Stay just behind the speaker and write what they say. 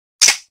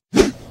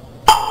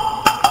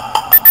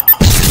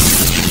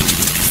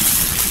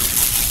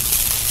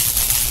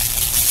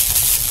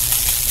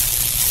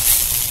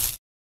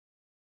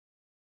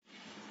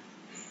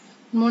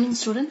Good morning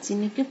students.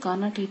 இன்னைக்கு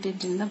Carnot heat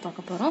engine தான்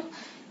பார்க்க போறோம்.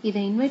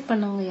 இதை இன்வைட்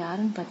பண்ணவங்க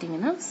யாருன்னு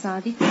பாத்தீங்கன்னா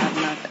சாதி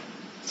Carnot.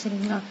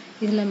 சரிங்களா?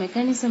 இதுல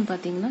மெக்கானிசம்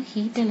பாத்தீங்கன்னா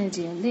ஹீட்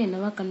எனர்ஜி வந்து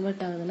என்னவா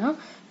கன்வெர்ட் ஆகுதுன்னா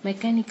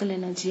மெக்கானிக்கல்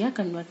எனர்ஜியா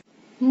கன்வெர்ட்.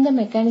 இந்த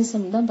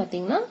மெக்கானிசம் தான்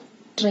பாத்தீங்கன்னா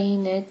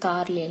ட்ரெயின்,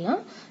 கார்ல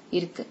எல்லாம்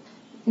இருக்கு.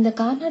 இந்த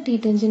Carnot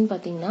heat engine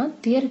பாத்தீங்கன்னா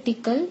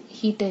தியரிட்டிக்கல்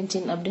ஹீட்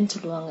என்ஜின் அப்படின்னு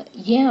சொல்லுவாங்க.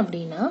 ஏன்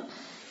அப்படின்னா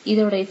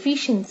இதோட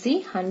எஃபிஷியன்சி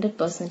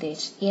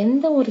 100%.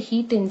 எந்த ஒரு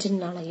ஹீட்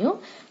என்ஜின்னாலையும்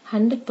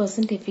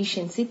 100%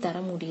 efficiency தர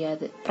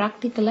முடியாது.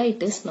 Practically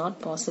it is not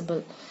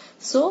possible.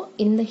 So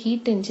இந்த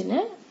heat engine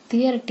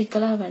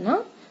theoretically வேணா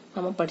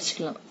நம்ம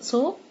படிச்சுக்கலாம். So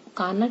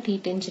Carnot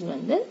heat engine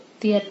வந்து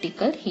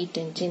theoretical heat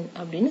engine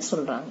அப்படின்னு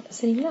சொல்றாங்க.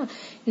 சரிங்களா?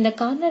 இந்த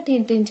Carnot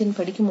heat engine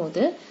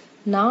படிக்கும்போது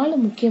 4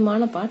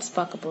 முக்கியமான பார்ட்ஸ்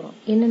பார்க்க போறோம்.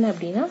 என்னென்ன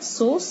அப்படின்னா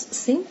source,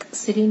 sink,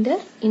 cylinder,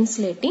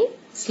 insulating,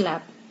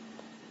 slab.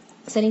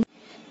 சரிங்க.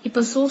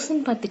 இப்ப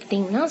சோர்ஸ்ன்னு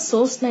பாத்துக்கிட்டீங்கன்னா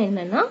சோர்ஸ்னா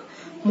என்னன்னா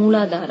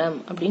மூலாதாரம்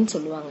அப்படின்னு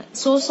சொல்லுவாங்க.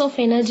 சோர்ஸ் ஆஃப்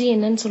எனர்ஜி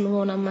என்னன்னு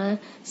சொல்லுவோம், நம்ம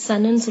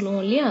சன்னு சொல்லுவோம்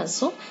இல்லையா?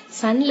 சோ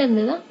சன்ல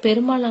இருந்து தான்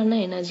பெரும்பாலான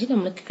எனர்ஜி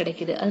நம்மளுக்கு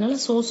கிடைக்குது. அதனால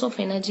சோர்ஸ் ஆஃப்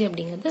எனர்ஜி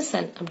அப்படிங்கிறது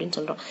சன் அப்படின்னு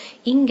சொல்றோம்.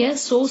 இங்க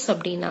சோர்ஸ்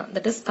அப்படின்னா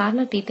that is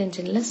Carnot heat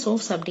engineல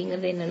source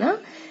அப்படிங்கிறது என்னன்னா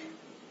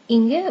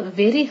இங்க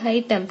வெரி ஹை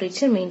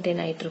டெம்பரேச்சர்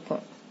மெயின்டைன் ஆயிட்டு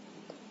இருக்கும்.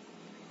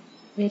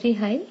 வெரி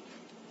ஹை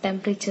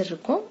டெம்பரேச்சர்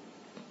இருக்கும்.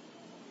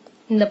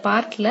 இந்த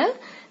பார்ட்ல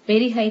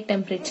வெரி ஹை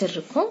டெம்பரேச்சர்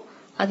இருக்கும்.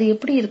 அது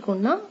எப்படி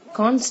இருக்கும்னா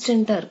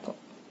கான்ஸ்டன்டா இருக்கும்.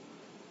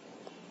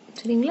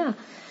 சரிங்களா?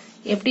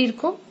 எப்படி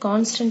இருக்கும்?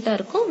 கான்ஸ்டன்டா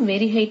இருக்கும்.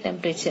 Very high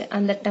temperature.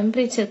 அந்த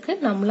டெம்பரேச்சருக்கு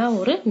நம்மளா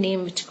ஒரு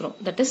நேம் வச்சுக்கிறோம்.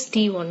 தட் இஸ்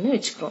T1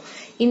 வச்சுக்கிறோம்.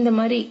 இந்த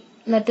மாதிரி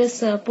தட் இஸ்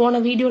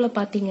போன வீடியோல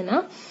பாத்தீங்கன்னா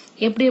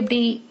எப்படி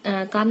எப்படி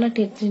Carnot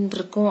engine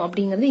இருக்கும்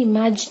அப்படிங்கறத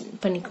இமேஜின்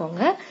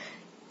பண்ணிக்கோங்க.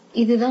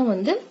 இதுதான்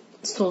வந்து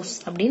சோர்ஸ்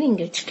அப்படின்னு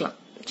இங்க வச்சுக்கலாம்.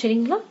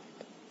 சரிங்களா?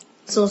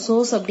 சோ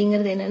சோர்ஸ்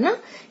அப்படிங்கறது என்னன்னா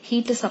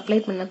ஹீட்டை சப்ளை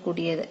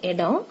பண்ணக்கூடிய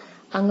இடம்.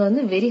 அங்க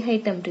வந்து வெரி ஹை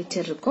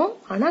டெம்பரேச்சர் இருக்கும்,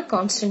 ஆனா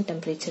கான்ஸ்டன்ட்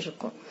டெம்பரேச்சர்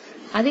இருக்கும்.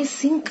 அதே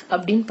சிங்க்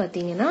அப்படின்னு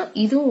பாத்தீங்கன்னா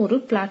இதுவும் ஒரு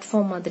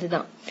பிளாட்ஃபார்ம் மாதிரி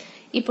தான்.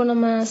 இப்போ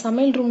நம்ம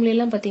சமையல் ரூம்ல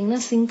எல்லாம் பாத்தீங்கன்னா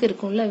சிங்க்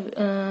இருக்கும்ல,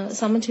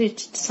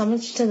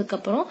 சமைச்சதுக்கு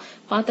அப்புறம்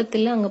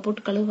பாத்திரத்துல அங்க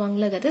போட்டு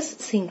கழுவுவாங்கல்ல, தட் இஸ்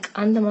சிங்க்.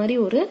 அந்த மாதிரி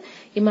ஒரு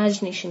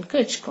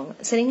இமேஜினேஷனுக்கு வச்சுக்கோங்க.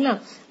 சரிங்களா?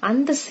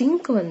 அந்த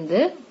சிங்க்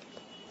வந்து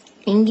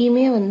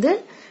எங்கேயுமே வந்து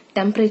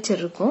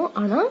டெம்பரேச்சர் இருக்கும்,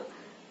 ஆனா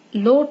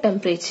லோ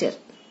டெம்பரேச்சர்.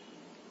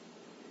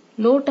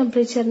 லோ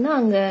டெம்பரேச்சர்னா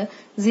அங்க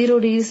 0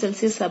 டிகிரி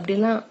செல்சியஸ்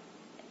அப்படிலாம்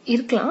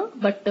இருக்கலாம்.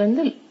 பட்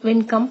வந்து when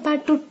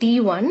compared to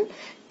T1,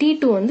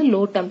 T2 வந்து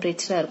லோ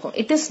டெம்பரேச்சரா இருக்கும்.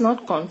 It is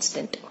not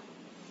constant.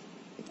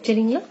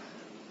 சரிங்களா?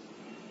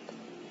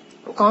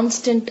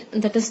 Constant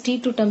that is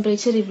T2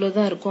 temperature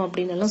இவ்வளவுதான் இருக்கும்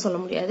அப்படின்னு எல்லாம் சொல்ல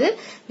முடியாது.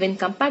 when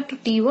compared to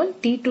T1,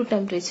 T2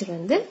 temperature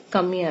வந்து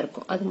கம்மியா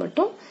இருக்கும். அது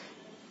மட்டும்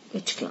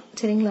வச்சுக்கலாம்.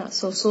 சரிங்களா?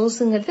 சோ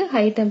சோர்ஸ்ங்கிறது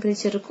ஹை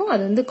டெம்பரேச்சர் இருக்கும்,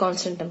 அது வந்து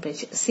கான்ஸ்டன்ட்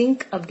டெம்பரேச்சர்.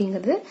 சிங்க்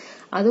அப்படிங்கிறது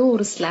அதுவும்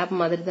ஒரு ஸ்லாப்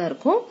மாதிரி தான்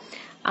இருக்கும்.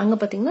 அங்க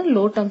பாத்தீங்கன்னா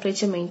லோ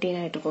டெம்பரேச்சர் மெயின்டைன்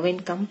ஆயிட்டு இருக்கும். when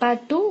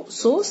compared to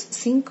source,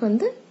 sink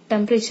வந்து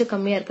டெம்பரேச்சர்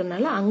கம்மியா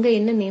இருக்கிறதுனால அங்க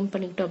என்ன நேம்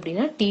பண்ணிக்கிட்டோம்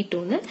அப்படின்னா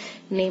T2ன்னு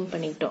நேம்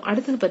பண்ணிக்கிட்டோம்.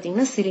 அடுத்தது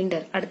பாத்தீங்கன்னா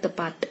சிலிண்டர், அடுத்த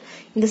பார்ட்.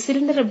 இந்த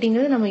சிலிண்டர்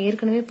அப்படிங்கறது நம்ம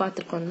ஏற்கனவே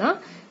பார்த்திருக்கோம் தான்.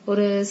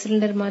 ஒரு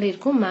சிலிண்டர் மாதிரி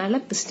இருக்கும், மேல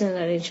பிஸ்டன்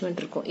அரேஞ்ச்மெண்ட்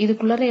இருக்கும்.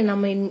 இதுக்குள்ளார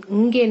நம்ம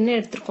இங்க என்ன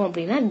எடுத்திருக்கோம்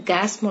அப்படின்னா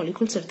கேஸ்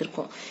மாலிகூல்ஸ்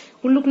எடுத்திருக்கோம்.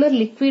 உள்ளுக்குள்ள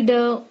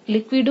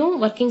லிக்விடும்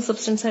ஒர்க்கிங்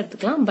சப்ஸ்டன்ஸா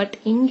எடுத்துக்கலாம். பட்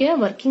இங்க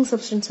ஒர்க்கிங்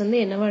சப்ஸ்டன்ஸ் வந்து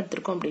என்னவா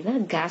எடுத்திருக்கோம் அப்படின்னா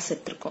கேஸ்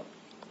எடுத்திருக்கோம்.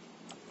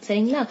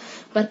 சரிங்களா?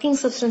 ஒர்க்கிங்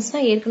சப்ஸ்டன்ஸ்னா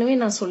ஏற்கனவே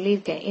நான்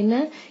சொல்லியிருக்கேன். என்ன,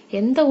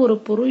 எந்த ஒரு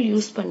பொருள்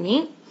யூஸ் பண்ணி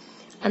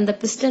அந்த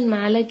பிஸ்டன்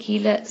மேல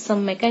கீழே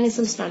சம்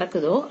மெக்கானிசம்ஸ்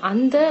நடக்குதோ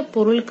அந்த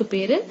பொருளுக்கு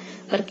பேரு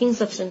ஒர்க்கிங்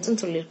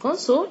சப்ஸ்டன்ஸ் சொல்லிருக்கோம்.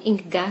 சோ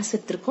இங்க கேஸ்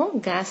எடுத்திருக்கோம்.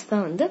 கேஸ்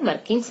தான் வந்து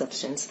ஒர்க்கிங்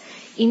சப்ஸ்டன்ஸ்.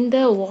 இந்த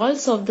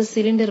வால்ஸ் ஆஃப் த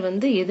சிலிண்டர்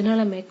வந்து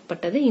எதனால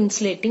மேக்கப்பட்டது?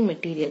 Insulating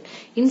material.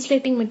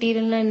 இன்சுலேட்டிங்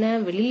மெட்டீரியல்னா என்ன?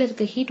 வெளியில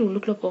இருக்க ஹீட்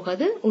உள்ளுக்குள்ள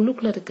போகாது,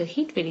 உள்ளுக்குள்ள இருக்க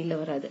ஹீட் வெளியில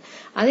வராது.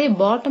 அதே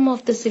பாட்டம்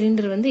ஆஃப் த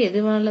சிலிண்டர் வந்து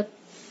எதனால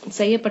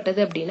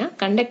செய்யப்பட்டது அப்படின்னா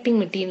கண்டக்டிங்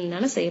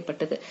மெட்டீரியல்னால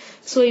செய்யப்பட்டது.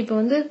 சோ இப்ப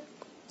வந்து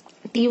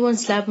T1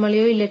 ஸ்லாப்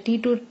மேலயோ இல்ல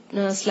T2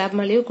 ஸ்லாப்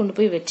மேலயோ கொண்டு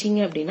போய் வச்சீங்க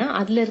அப்படின்னா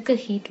அதுல இருக்க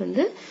ஹீட்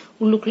வந்து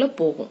உள்ளுக்குள்ள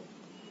போகும்.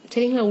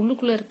 சரிங்களா?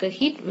 உள்ளுக்குள்ள இருக்க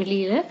ஹீட்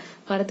வெளியில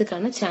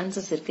வரதுக்கான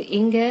சான்சஸ் இருக்கு.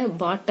 எங்க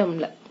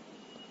பாட்டம்ல.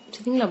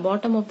 சரிங்களா?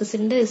 Bottom of the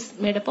cylinder is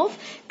made up of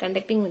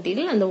conducting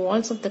material and the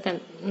walls of the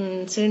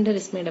cylinder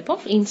is made up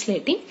of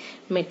insulating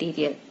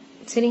material.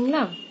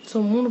 சரிங்களா?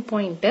 So 3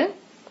 point.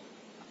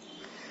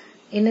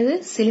 என்னது?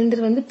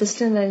 சிலிண்டர் வந்து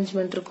பிஸ்டன்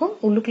அரேஞ்ச்மெண்ட் இருக்கும்,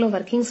 உள்ளுக்குள்ள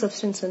ஒர்க்கிங்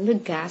சப்ஸ்டன்ஸ் வந்து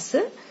கேஸ்.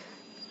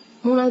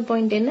 மூணாவது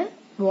பாயிண்ட் என்ன?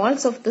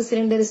 walls of the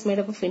cylinder is made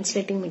up of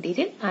insulating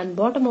material and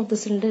bottom of the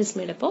cylinder is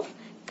made up of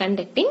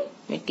conducting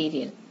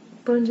material.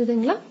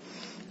 புரிஞ்சுதுங்களா?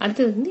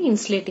 அடுத்தது வந்து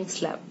இன்சுலேட்டிங்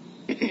ஸ்லாப்.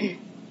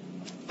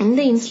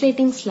 இந்த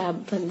இன்சுலேட்டிங்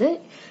ஸ்லாப் வந்து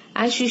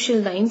as usual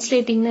தான்.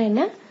 இன்சுலேட்டிங்னா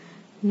என்ன?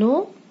 no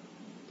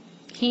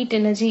heat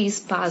energy is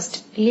passed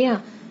இல்லையா?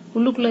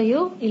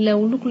 உள்ளுக்குள்ளயோ இல்ல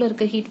உள்ளுக்குள்ள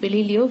இருக்க ஹீட்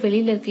வெளியிலயோ,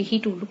 வெளியில இருக்க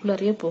ஹீட்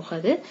உள்ளுக்குள்ளரையோ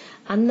போகாது.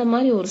 அந்த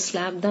மாதிரி ஒரு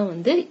ஸ்லாப் தான்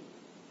வந்து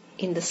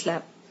இந்த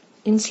ஸ்லாப்,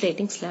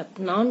 இன்சுலேட்டிங் ஸ்லாப்,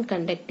 நான்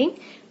கண்டக்டிங்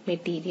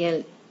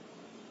மெட்டீரியல்.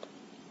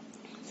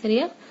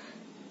 சரியா?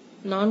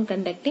 நான்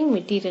கண்டக்டிங்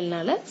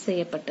மெட்டீரியல்னால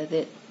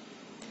செய்யப்பட்டது.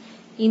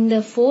 இந்த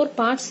 4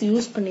 parts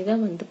யூஸ் பண்ணி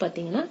தான் வந்து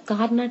பாத்தீங்கன்னா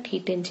கார்னாட்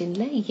ஹீட்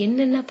என்ஜின்ல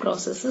என்னென்ன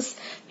ப்ராசஸஸ்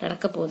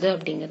நடக்க போகுது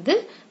அப்படிங்கிறது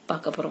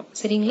பார்க்க போறோம்.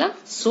 சரிங்களா?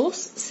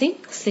 Source,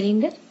 sink,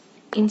 cylinder,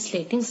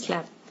 insulating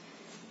slab.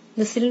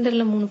 இந்த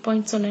சிலிண்டர்ல 3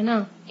 பாயிண்ட் சொன்னேன்னா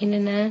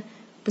என்னென்ன?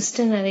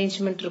 பிஸ்டன்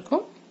அரேஞ்ச்மெண்ட்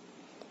இருக்கும்.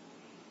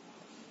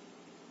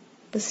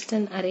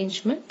 piston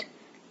arrangement,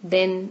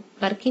 then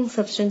working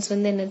substance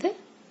வந்து என்னது?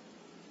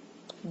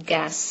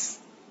 gas.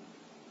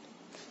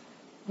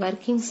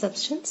 Working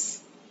substance,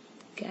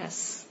 gas.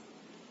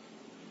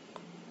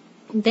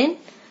 Then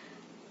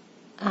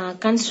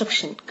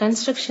construction.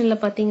 Constructionல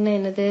பாத்தீங்கன்னா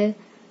என்னது?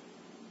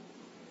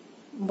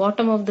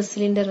 bottom of the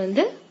cylinder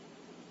வந்து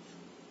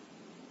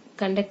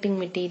conducting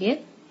material,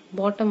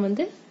 bottom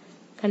வந்து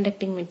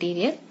conducting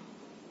material,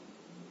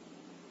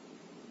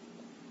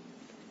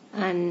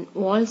 and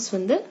walls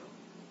வந்து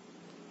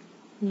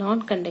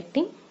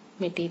non-conducting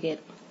material.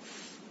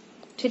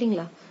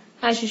 சரிங்களா?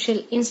 as usual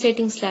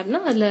insulating slab னா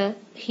அதுல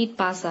heat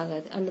pass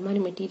ஆகாது. அந்த மாதிரி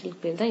மெட்டீரியல்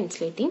பேர் தான்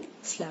insulating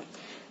slab.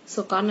 so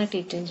Carnot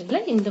heat engineல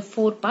இந்த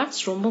 4 parts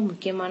ரொம்ப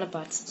முக்கியமான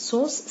parts.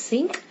 source,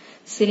 sink,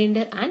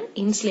 cylinder and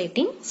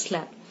insulating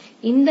slab.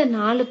 இந்த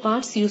 4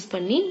 parts யூஸ்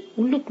பண்ணி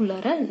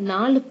உள்ளுக்குள்ளார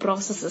 4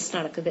 processes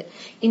நடக்குது.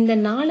 இந்த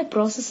 4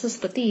 processes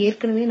பத்தி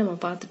ஏற்கனவே நம்ம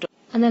பார்த்துட்டோம்.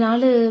 அந்த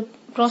 4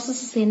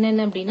 processes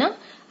என்னென்ன அப்படின்னா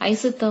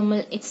isothermal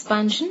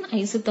expansion,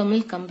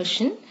 isothermal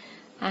combustion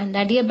and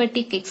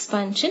adiabatic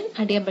expansion,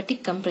 adiabatic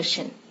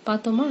compression.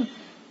 பார்த்தோமா?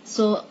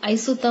 so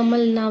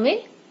isothermalனாவே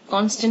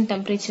constant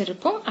temperature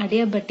இருக்கும்.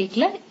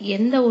 adiabaticல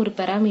எந்த ஒரு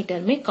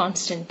பாராமீட்டருமே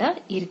கான்ஸ்டன்ட்டா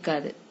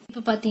இருக்காது.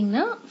 இப்ப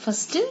பாத்தீங்கன்னா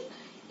ஃபர்ஸ்ட்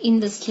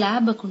இந்த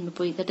ஸ்லாபை கொண்டு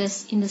போய், தட் இஸ்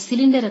இந்த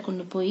சிலிண்டரை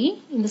கொண்டு போய்,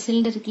 இந்த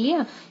சிலிண்டர் இருக்கு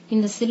இல்லையா,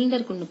 இந்த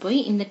சிலிண்டர் கொண்டு போய்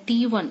இந்த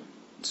T1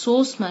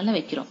 சோர்ஸ் மேல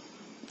வைக்கிறோம்.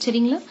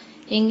 சரிங்களா?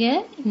 எங்க?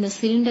 இந்த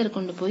சிலிண்டர்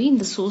கொண்டு போய்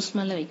இந்த சோர்ஸ்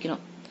மேல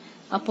வைக்கிறோம்.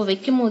 அப்போ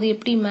வைக்கும் போது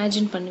எப்படி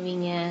இமேஜின்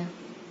பண்ணுவீங்க?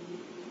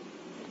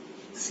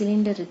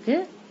 சிலிண்டர் இருக்கு,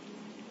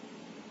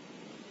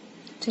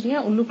 சரியா?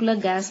 உள்ளுக்குள்ள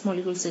கேஸ்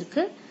மாலிகூல்ஸ்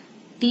இருக்கு.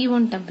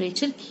 T1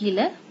 டெம்பரேச்சர்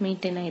கீழே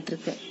மெயின்டைன் ஆயிட்டு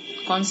இருக்கு,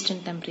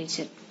 கான்ஸ்டன்ட்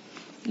டெம்பரேச்சர்.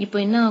 இப்போ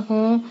என்ன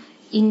ஆகும்?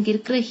 இங்க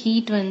இருக்கிற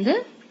ஹீட் வந்து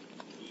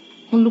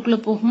உள்ளுக்குள்ள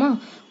போகுமா?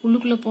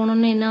 உள்ளுக்குள்ள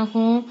போனோம்னா என்ன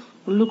ஆகும்?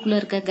 உள்ளுக்குள்ள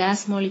இருக்க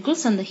கேஸ்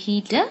மாலிகூல்ஸ் அந்த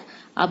ஹீட்டை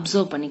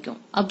அப்சர்வ் பண்ணிக்கும்.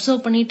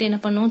 அப்சர்வ் பண்ணிட்டு என்ன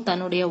பண்ணும்?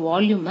 தன்னுடைய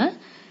வால்யூமை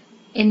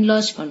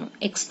என்லார்ஜ் பண்ணும்,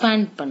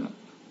 எக்ஸ்பேண்ட் பண்ணும்.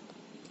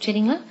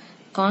 சரிங்களா?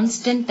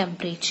 Constant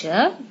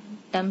temperature,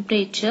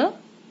 temperature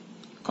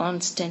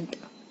constant,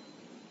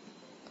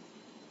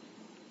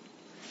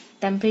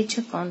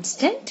 temperature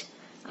constant.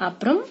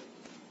 அப்புறம்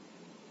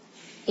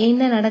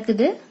என்ன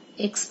நடக்குது?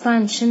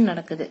 எக்ஸ்பான்ஷன்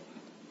நடக்குது.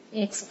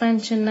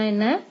 எக்ஸ்பான்ஷன்னா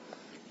என்ன?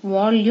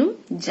 வால்யூம்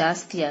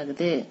ஜாஸ்தி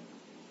ஆகுது,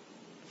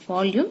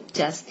 வால்யூம்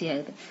ஜாஸ்தி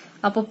ஆகுது.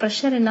 அப்போ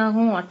பிரஷர் என்ன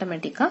ஆகும்?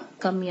 ஆட்டோமேட்டிக்கா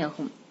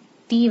கம்மியாகும்.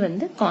 T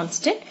வந்து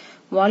கான்ஸ்டன்ட்,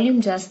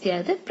 வால்யூம் ஜாஸ்தி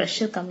ஆகுது,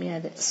 பிரஷர்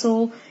கம்மியாகுது. சோ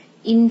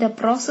இந்த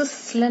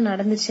ப்ராசஸ்ல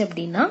நடந்துச்சு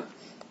அப்படின்னா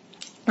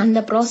அந்த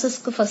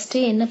ப்ராசஸ்க்கு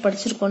ஃபர்ஸ்டே என்ன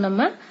படிச்சிருக்கோம்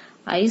நம்ம?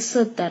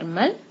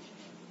 Isothermal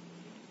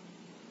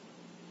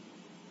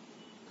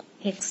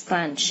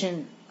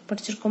expansion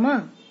படிச்சிருக்கோமா?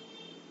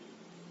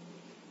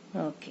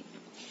 ஓகே.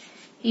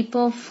 இப்போ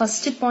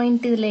ஃபர்ஸ்ட்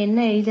பாயிண்ட் இதுல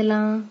என்ன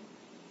எழுதலாம்?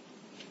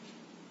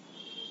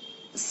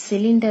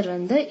 சிலிண்டர்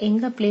வந்து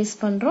எங்க பிளேஸ்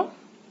பண்றோம்?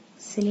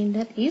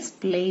 Cylinder is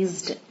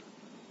placed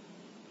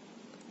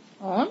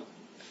on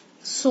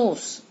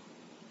source.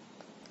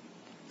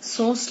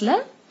 சோர்ஸ்ல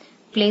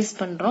place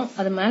பண்றோம்,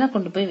 அது மேல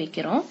கொண்டு போய்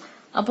வைக்கிறோம்.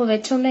 அப்போ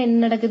வச்சோம்னா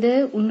என்ன நடக்குது?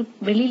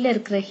 வெளியில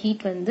இருக்கிற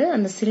ஹீட் வந்து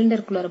அந்த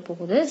சிலிண்டருக்குள்ளார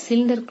போகுது.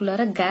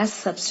 சிலிண்டருக்குள்ளார கேஸ்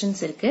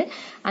சப்ஸ்டன்ஸ் இருக்கு.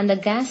 அந்த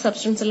கேஸ்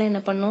சப்ஸ்டன்ஸ் எல்லாம்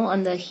என்ன பண்ணும்?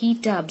 அந்த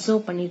ஹீட்டை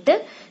அப்சர்வ் பண்ணிட்டு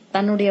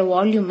தன்னுடைய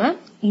வால்யூமை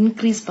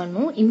இன்க்ரீஸ்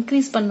பண்ணும்.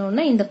 இன்க்ரீஸ்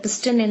பண்ணோம்னா இந்த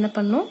பிஸ்டன் என்ன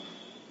பண்ணும்?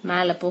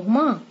 மேல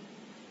போகுமா?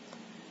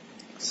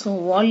 So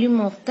volume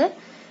of the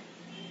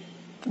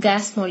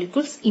gas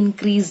molecules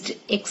increased,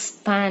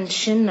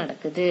 expansion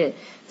நடக்குது.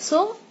 சோ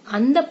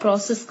அந்த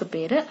ப்ராசஸ்க்கு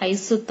பேரு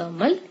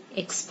ஐசோதெர்மல்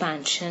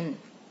எக்ஸ்பான்ஷன்.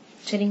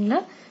 சரிங்களா?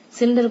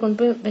 சிலிண்டர் கொண்டு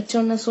போய்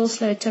வச்சோம்னா,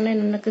 சோர்ஸ்ல வச்சோம்னா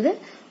என்ன நடக்குது?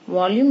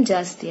 வால்யூம்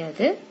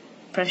ஜாஸ்தியாகுது,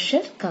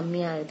 பிரஷர்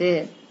கம்மியாகுது.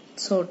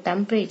 So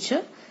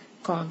temperature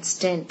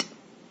constant.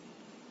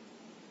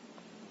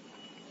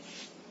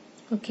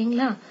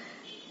 ஓகேங்களா?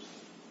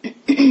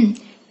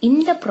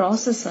 இந்த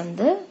ப்ராசஸ்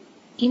வந்து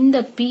இந்த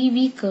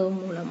PV கர்வ்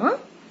மூலமா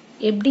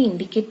எப்படி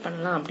இண்டிகேட்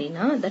பண்ணலாம்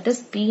அப்படின்னா, தட் இஸ்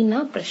P னா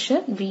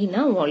பிரஷர், V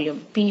னா வால்யூம்,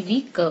 PV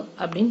கர்வ்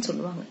அப்படின்னு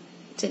சொல்லுவாங்க.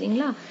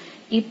 சரிங்களா?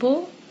 இப்போ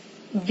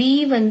V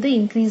வந்து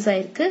இன்க்ரீஸ்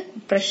ஆயிருக்கு,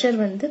 பிரஷர்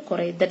வந்து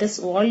குறையுது. தட் இஸ்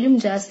வால்யூம்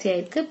ஜாஸ்தி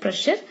ஆயிருக்கு,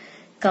 பிரஷர்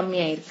கம்மி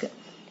ஆயிருக்கு.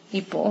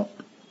 இப்போ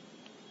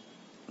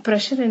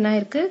பிரஷர் என்ன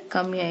ஆயிருக்கு?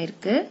 கம்மி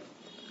ஆயிருக்கு,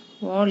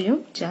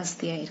 வால்யூம்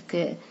ஜாஸ்தி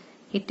ஆயிருக்கு.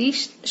 It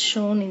is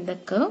shown in the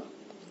curve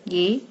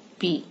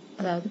AP.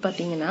 அதாவது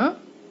பாத்தீங்கன்னா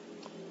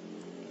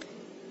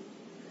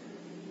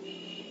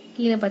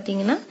கீழே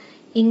பாத்தீங்கன்னா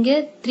இங்க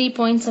 3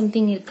 பாயிண்ட்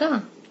சம்திங் இருக்கா?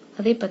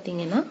 அதே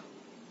பாத்தீங்கன்னா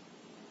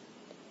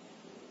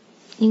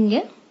இங்க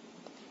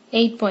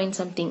 8 பாயிண்ட்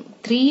சம்திங்.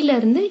 3ல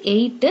இருந்து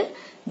 8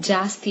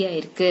 ஜாஸ்தி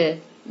ஆயிருக்கு.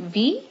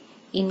 V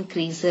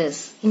increases.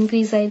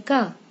 இன்க்ரீஸ்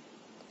ஆயிருக்கா?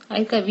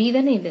 ஆயிருக்கா? V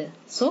தானே இது.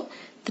 சோ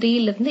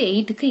 3ல இருந்து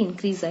 8க்கு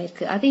இன்க்ரீஸ்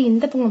ஆயிருக்கு. அதே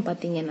இந்த பக்கம்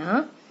பாத்தீங்கன்னா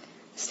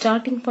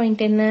ஸ்டார்டிங்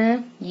பாயிண்ட் என்ன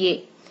A,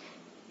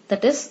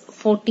 that is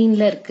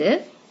 14ல இருக்கு.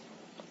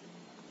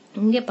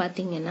 இங்க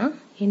பாத்தீங்கன்னா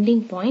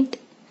எண்டிங் பாயிண்ட்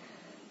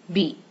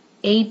B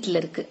 8ல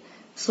இருக்கு.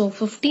 சோ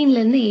 15ல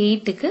இருந்து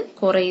 8க்கு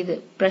குறையுது,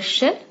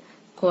 பிரஷர்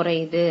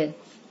குறையுது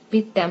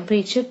with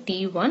temperature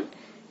T1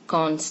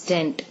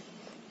 constant.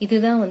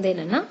 இதுதான் வந்து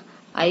என்னன்னா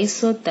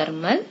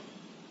ஐசோதெர்மல்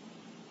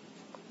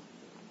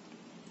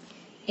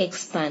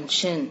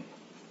எக்ஸ்பான்ஷன்.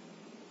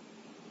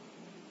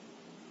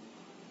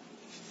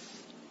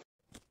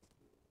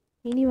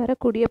 இனி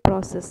வரக்கூடிய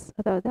ப்ராசஸ்,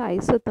 அதாவது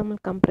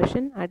isothermal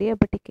compression,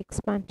 adiabatic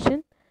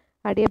expansion,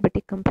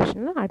 adiabatic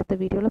கம்ப்ரெஷனில் அடுத்த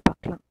வீடியோவில்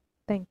பார்க்கலாம்.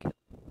 தேங்க்யூ.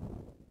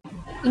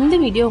 இந்த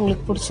வீடியோ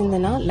உங்களுக்கு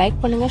பிடிச்சிருந்ததுன்னா லைக்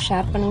பண்ணுங்க,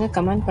 ஷேர் பண்ணுங்க,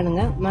 கமெண்ட்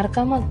பண்ணுங்க.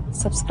 மறக்காம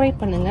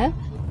சப்ஸ்கிரைப் பண்ணுங்க.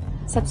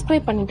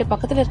 சப்ஸ்கிரைப் பண்ணிட்டு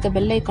பக்கத்தில் இருக்க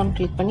பெல் ஐக்கான்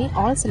கிளிக் பண்ணி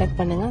ஆல் செலக்ட்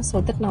பண்ணுங்க.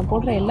 ஸோ தட் நான்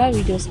போடுற எல்லா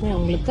வீடியோஸுமே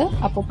உங்களுக்கு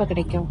அப்பப்போ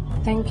கிடைக்கும்.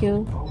 தேங்க்யூ.